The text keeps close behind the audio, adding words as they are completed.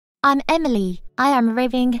I'm Emily. I am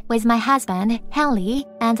living with my husband, Henley,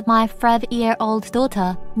 and my 5-year-old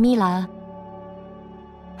daughter, Mila.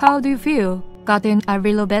 How do you feel? Gotten a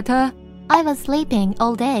little better? I was sleeping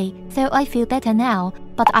all day, so I feel better now,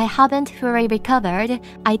 but I haven't fully recovered.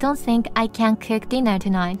 I don't think I can cook dinner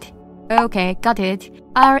tonight. Okay, got it.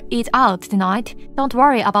 I'll eat out tonight. Don't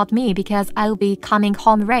worry about me because I'll be coming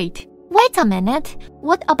home late. Wait a minute.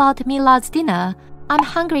 What about Mila's dinner? I'm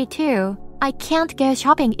hungry too. I can't go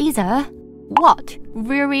shopping either. What?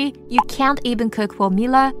 Really? You can't even cook for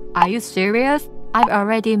Mila? Are you serious? I've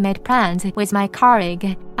already made plans with my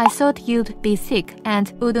colleague. I thought you'd be sick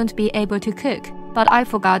and wouldn't be able to cook, but I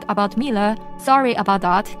forgot about Mila. Sorry about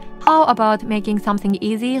that. How about making something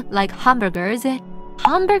easy like hamburgers?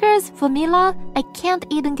 Hamburgers for Mila? I can't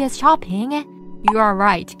even go shopping. You are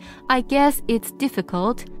right. I guess it's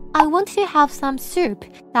difficult. I want to have some soup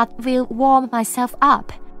that will warm myself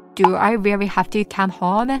up. Do I really have to come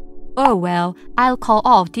home? Oh well, I'll call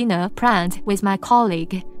off dinner planned with my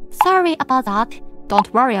colleague. Sorry about that.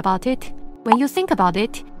 Don't worry about it. When you think about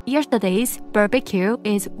it, yesterday's barbecue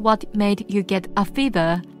is what made you get a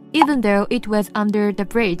fever. Even though it was under the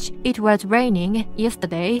bridge, it was raining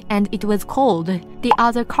yesterday and it was cold. The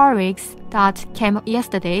other colleagues that came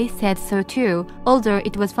yesterday said so too, although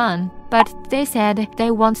it was fun. But they said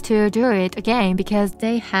they want to do it again because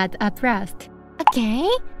they had a blast. Again?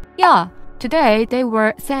 Yeah. Today they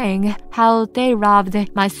were saying how they loved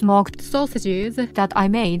my smoked sausages that I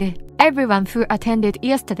made. Everyone who attended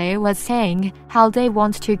yesterday was saying how they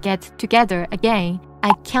want to get together again.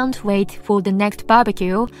 I can't wait for the next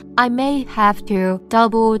barbecue. I may have to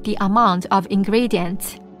double the amount of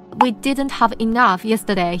ingredients. We didn't have enough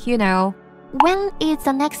yesterday, you know. When is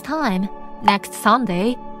the next time? Next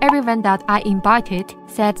Sunday. Everyone that I invited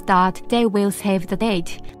said that they will save the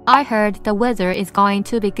date. I heard the weather is going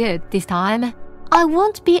to be good this time. I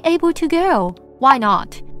won't be able to go. Why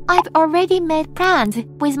not? I've already made plans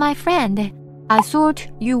with my friend. I thought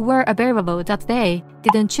you were available that day.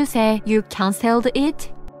 Didn't you say you cancelled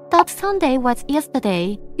it? That Sunday was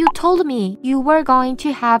yesterday. You told me you were going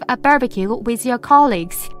to have a barbecue with your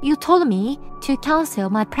colleagues. You told me to cancel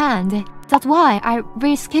my plan. That's why I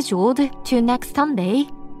rescheduled to next Sunday.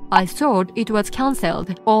 I thought it was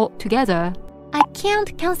cancelled altogether. I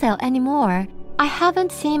can't cancel anymore. I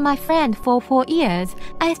haven't seen my friend for 4 years.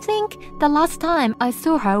 I think the last time I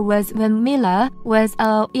saw her was when Mila was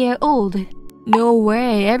a year old. No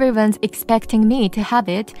way, everyone's expecting me to have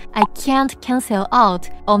it. I can't cancel out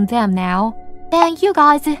on them now. Then you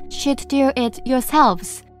guys should do it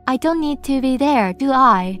yourselves. I don't need to be there, do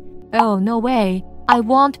I? Oh, no way. I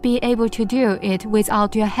won't be able to do it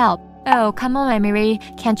without your help. Oh, come on, Emily.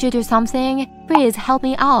 Can't you do something? Please help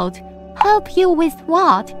me out. Help you with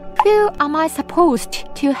what? Who am I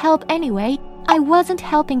supposed to help anyway? I wasn't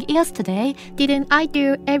helping yesterday. Didn't I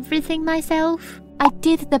do everything myself? I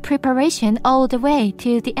did the preparation all the way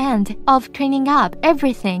to the end of cleaning up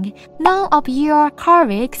everything. None of your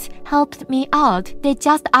colleagues helped me out. They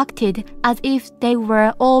just acted as if they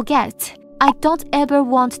were all guests. I don't ever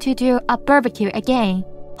want to do a barbecue again.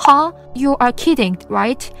 Huh? You are kidding,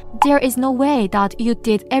 right? There is no way that you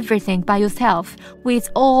did everything by yourself with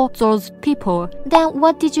all those people. Then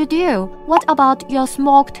what did you do? What about your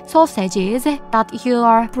smoked sausages that you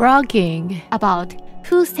are bragging about?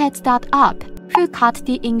 Who set that up? Who cut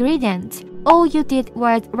the ingredients? All you did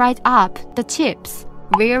was write up the chips.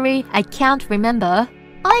 Really? I can't remember.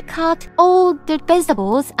 I cut all the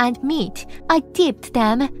vegetables and meat. I dipped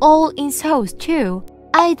them all in sauce too.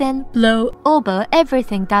 I then blew over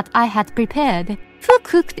everything that I had prepared. Who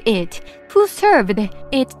cooked it? Who served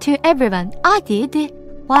it to everyone? I did.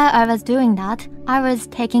 While I was doing that, I was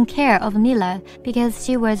taking care of Mila because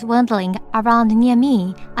she was wandering around near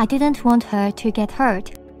me. I didn't want her to get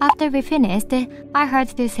hurt. After we finished, I had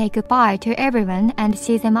to say goodbye to everyone and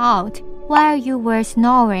see them out. While you were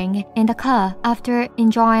snoring in the car after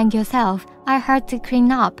enjoying yourself, I had to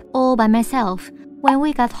clean up all by myself. When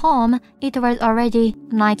we got home, it was already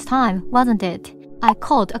nighttime, wasn't it? I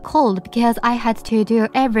caught a cold because I had to do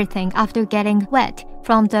everything after getting wet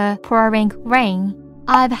from the pouring rain.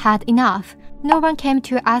 I've had enough. No one came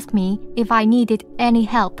to ask me if I needed any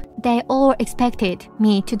help. They all expected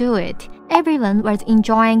me to do it. Everyone was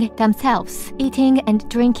enjoying themselves, eating and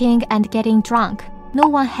drinking and getting drunk. No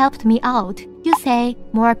one helped me out. You say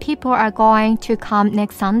more people are going to come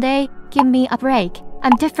next Sunday? Give me a break.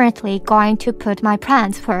 I'm definitely going to put my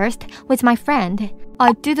plans first with my friend.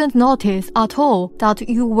 I didn't notice at all that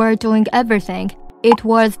you were doing everything. It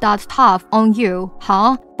was that tough on you,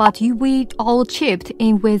 huh? But we all chipped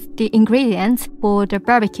in with the ingredients for the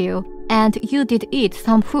barbecue. And you did eat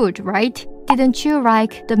some food, right? Didn't you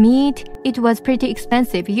like the meat? It was pretty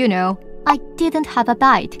expensive, you know. I didn't have a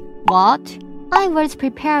bite. What? I was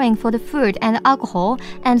preparing for the food and alcohol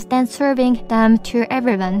and then serving them to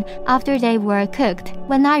everyone after they were cooked.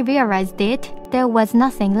 When I realized it, there was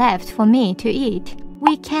nothing left for me to eat.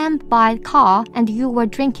 We came by car and you were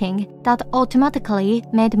drinking. That automatically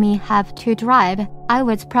made me have to drive. I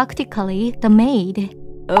was practically the maid.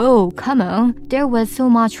 Oh, come on. There was so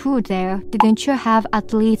much food there. Didn't you have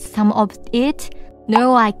at least some of it?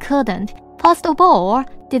 No, I couldn't. First of all,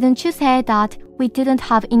 didn't you say that we didn't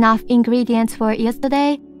have enough ingredients for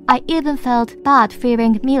yesterday? I even felt bad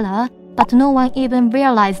fearing Mila, but no one even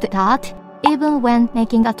realized that. Even when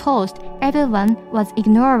making a toast, everyone was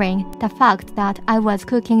ignoring the fact that I was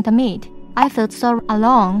cooking the meat. I felt so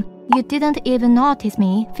alone. You didn't even notice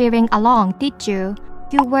me feeling alone, did you?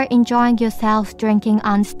 You were enjoying yourself, drinking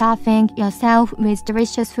and stuffing yourself with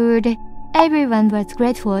delicious food. Everyone was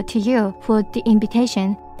grateful to you for the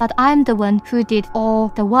invitation, but I'm the one who did all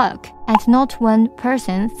the work, and not one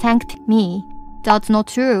person thanked me. That's not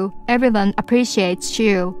true. Everyone appreciates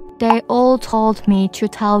you. They all told me to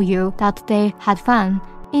tell you that they had fun.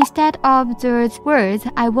 Instead of those words,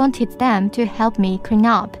 I wanted them to help me clean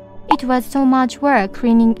up. It was so much work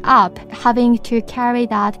cleaning up, having to carry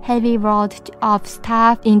that heavy load of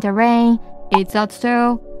stuff in the rain. Is that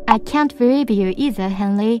so? I can't believe you either,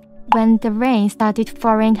 Henley. When the rain started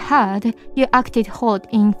falling hard, you acted hot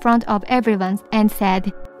in front of everyone and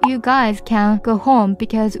said, "You guys can go home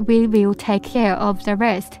because we will take care of the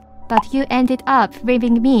rest." But you ended up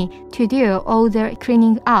leaving me to do all the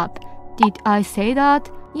cleaning up. Did I say that?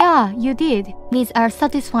 Yeah, you did, with a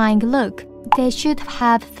satisfying look. They should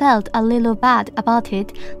have felt a little bad about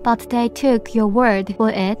it, but they took your word for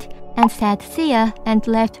it and said see ya and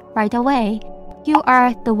left right away. You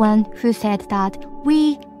are the one who said that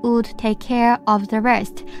we would take care of the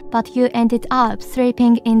rest, but you ended up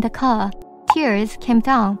sleeping in the car. Tears came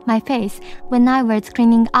down my face when I was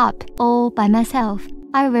cleaning up all by myself.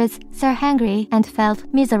 I was so hungry and felt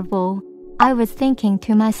miserable. I was thinking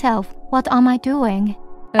to myself, what am I doing?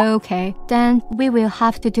 Okay, then we will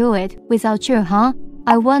have to do it without you, huh?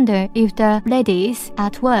 I wonder if the ladies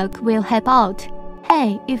at work will help out.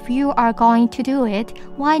 Hey, if you are going to do it,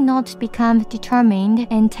 why not become determined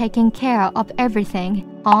in taking care of everything,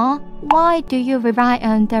 huh? Why do you rely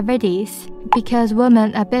on the ladies? Because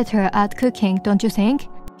women are better at cooking, don't you think?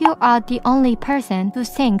 You are the only person who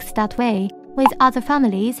thinks that way. With other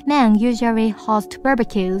families, men usually host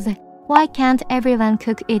barbecues. Why can't everyone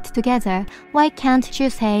cook it together? Why can't you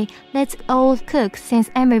say, let's all cook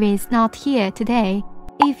since Emily's not here today?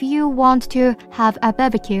 If you want to have a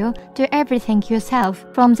barbecue, do everything yourself,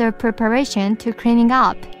 from the preparation to cleaning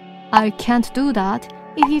up. I can't do that.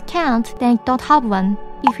 If you can't, then don't have one.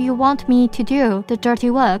 If you want me to do the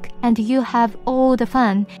dirty work and you have all the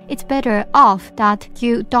fun, it's better off that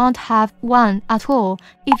you don't have one at all.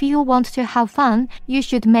 If you want to have fun, you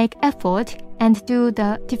should make effort and do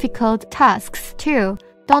the difficult tasks too.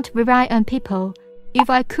 Don't rely on people. If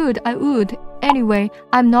I could, I would. Anyway,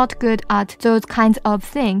 I'm not good at those kinds of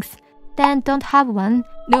things. Then don't have one.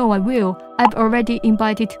 No, I will. I've already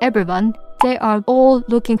invited everyone. They are all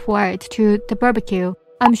looking forward to the barbecue.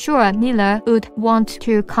 I'm sure Mila would want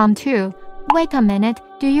to come too. Wait a minute.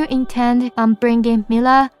 Do you intend on bringing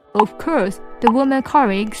Mila? Of course. The woman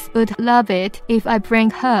colleagues would love it if I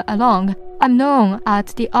bring her along. I'm known at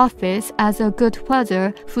the office as a good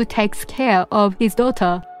father who takes care of his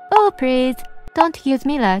daughter. Oh, please. Don't use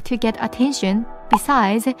Mila to get attention.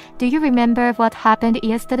 Besides, do you remember what happened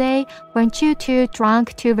yesterday? Weren't you too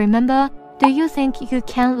drunk to remember? Do you think you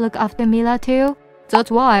can look after Mila too? That's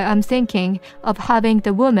why I'm thinking of having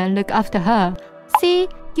the woman look after her. See,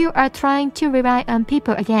 you are trying to rely on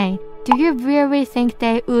people again. Do you really think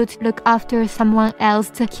they would look after someone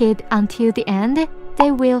else's kid until the end?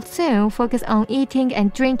 They will soon focus on eating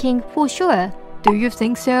and drinking for sure. Do you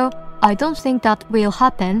think so? I don't think that will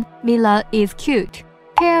happen. Mila is cute.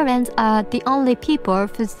 Parents are the only people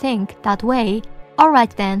who think that way.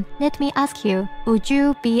 Alright then, let me ask you, would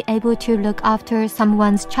you be able to look after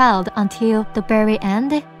someone's child until the very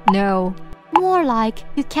end? No. More like,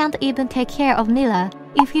 you can't even take care of Mila.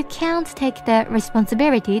 If you can't take the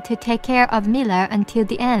responsibility to take care of Mila until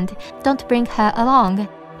the end, don't bring her along.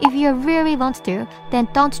 If you really want to, then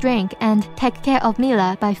don't drink and take care of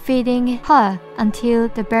Mila by feeding her until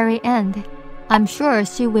the very end. I'm sure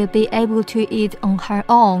she will be able to eat on her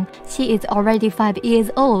own. She is already 5 years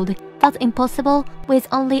old. That's impossible with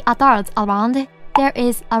only adults around. There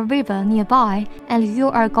is a river nearby, and you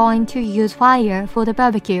are going to use fire for the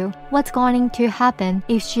barbecue. What's going to happen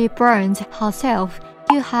if she burns herself?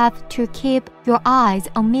 You have to keep your eyes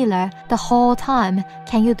on Miller the whole time.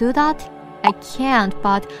 Can you do that? I can't,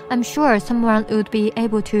 but I'm sure someone would be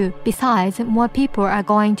able to. Besides, more people are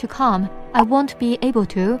going to come. I won't be able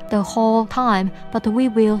to the whole time, but we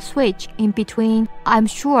will switch in between. I'm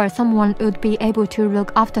sure someone would be able to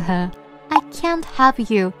look after her. I can't have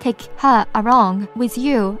you take her along with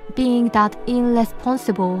you being that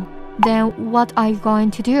irresponsible. Then what are you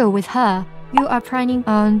going to do with her? You are planning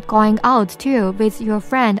on going out too with your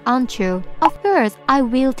friend, aren't you? Of course, I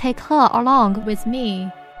will take her along with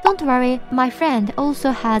me. Don't worry, my friend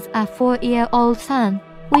also has a 4-year-old son.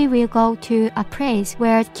 We will go to a place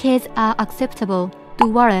where kids are acceptable. Do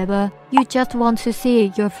whatever. You just want to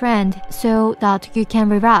see your friend so that you can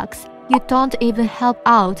relax. You don't even help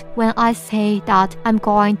out when I say that I'm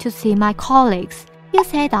going to see my colleagues. You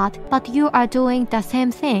say that, but you are doing the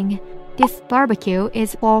same thing. This barbecue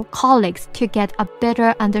is for colleagues to get a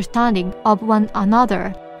better understanding of one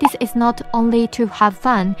another. This is not only to have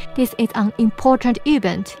fun, this is an important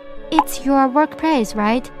event. It's your workplace,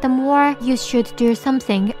 right? The more you should do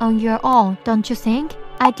something on your own, don't you think?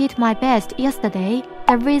 I did my best yesterday.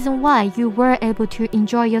 The reason why you were able to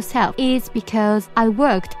enjoy yourself is because I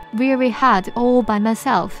worked really hard all by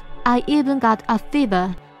myself. I even got a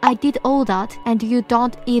fever. I did all that and you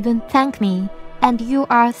don't even thank me. And you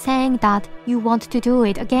are saying that you want to do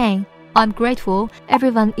it again. I'm grateful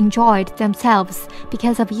everyone enjoyed themselves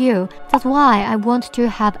because of you. That's why I want to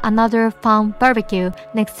have another fun barbecue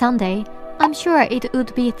next Sunday. I'm sure it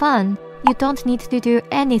would be fun. You don't need to do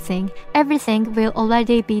anything. Everything will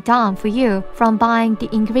already be done for you, from buying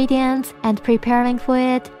the ingredients and preparing for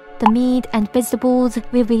it. The meat and vegetables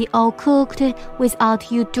will be all cooked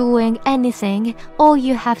without you doing anything. All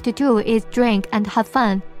you have to do is drink and have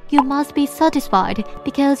fun. You must be satisfied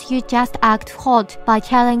because you just act hot by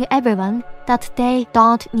telling everyone that they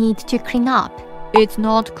don't need to clean up. It's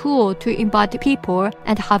not cool to invite people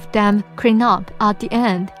and have them clean up at the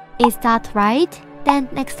end. Is that right? Then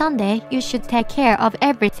next Sunday, you should take care of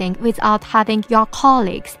everything without having your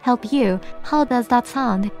colleagues help you. How does that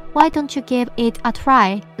sound? Why don't you give it a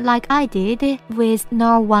try, like I did, with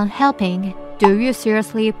no one helping? Do you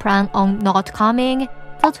seriously plan on not coming?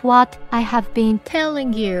 That's what I have been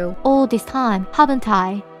telling you all this time, haven't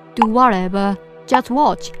I? Do whatever. Just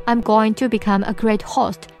watch. I'm going to become a great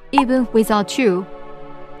host, even without you.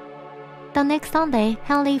 The next Sunday,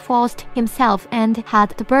 Henry forced himself and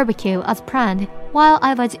had the barbecue as planned. While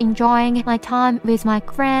I was enjoying my time with my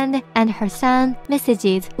friend and her son,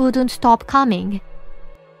 messages wouldn't stop coming.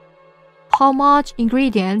 How much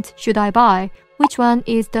ingredients should I buy? Which one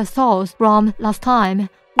is the sauce from last time?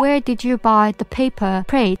 Where did you buy the paper,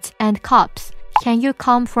 plates, and cups? Can you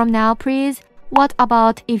come from now, please? What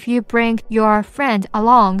about if you bring your friend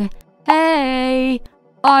along? Hey,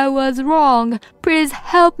 I was wrong. Please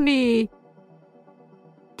help me.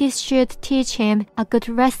 This should teach him a good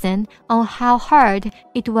lesson on how hard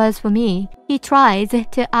it was for me. He tries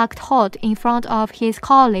to act hot in front of his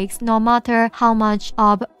colleagues no matter how much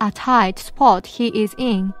of a tight spot he is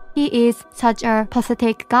in. He is such a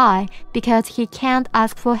pathetic guy because he can't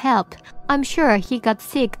ask for help. I'm sure he got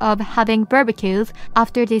sick of having barbecues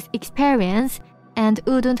after this experience and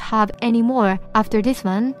wouldn't have any more after this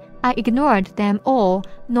one. I ignored them all,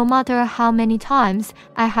 no matter how many times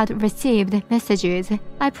I had received messages.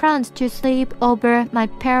 I planned to sleep over my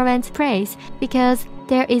parents' place because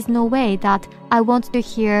there is no way that I want to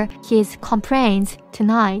hear his complaints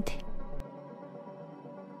tonight.